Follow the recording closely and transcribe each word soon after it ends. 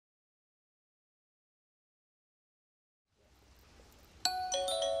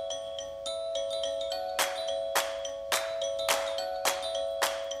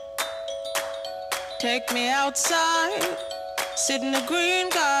Take me outside, sit in the green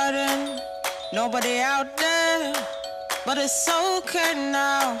garden. Nobody out there, but it's okay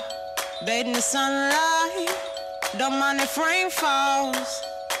now. Bathe in the sunlight, don't mind if rain falls.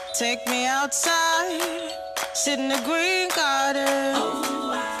 Take me outside, sit in the green garden.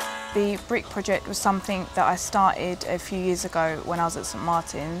 The brick project was something that I started a few years ago when I was at St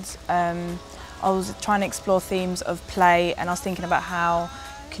Martin's. I was trying to explore themes of play, and I was thinking about how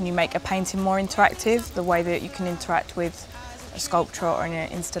can you make a painting more interactive, the way that you can interact with a sculpture or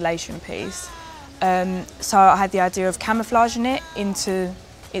an installation piece. So I had the idea of camouflaging it into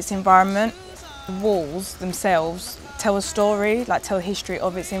its environment. The walls themselves tell a story, like tell a history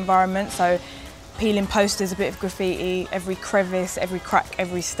of its environment. So peeling posters, a bit of graffiti, every crevice, every crack,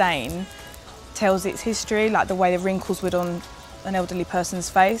 every stain tells its history, like the way the wrinkles would on an elderly person's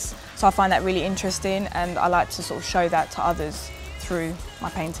face. So I find that really interesting, and I like to sort of show that to others through my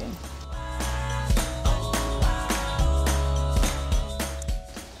painting.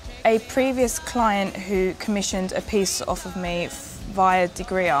 A previous client who commissioned a piece off of me via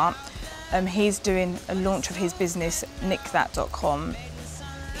Degree Art, he's doing a launch of his business, nickthat.com,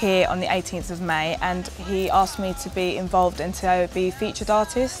 here on the 18th of May, and he asked me to be involved and to be featured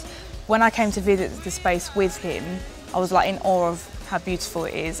artist. When I came to visit the space with him, I was like in awe of how beautiful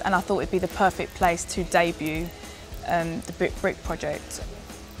it is, and I thought it'd be the perfect place to debut the brick project.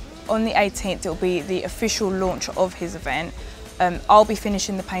 On the 18th, it'll be the official launch of his event. I'll be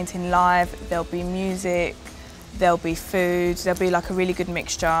finishing the painting live, there'll be music, there'll be food, there'll be like a really good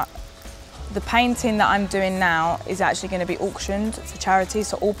mixture. The painting that I'm doing now is actually going to be auctioned for charity,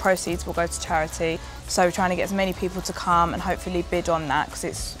 so all proceeds will go to charity. So we're trying to get as many people to come and hopefully bid on that because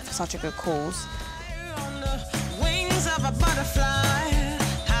it's for such a good cause. On the wings of a butterfly.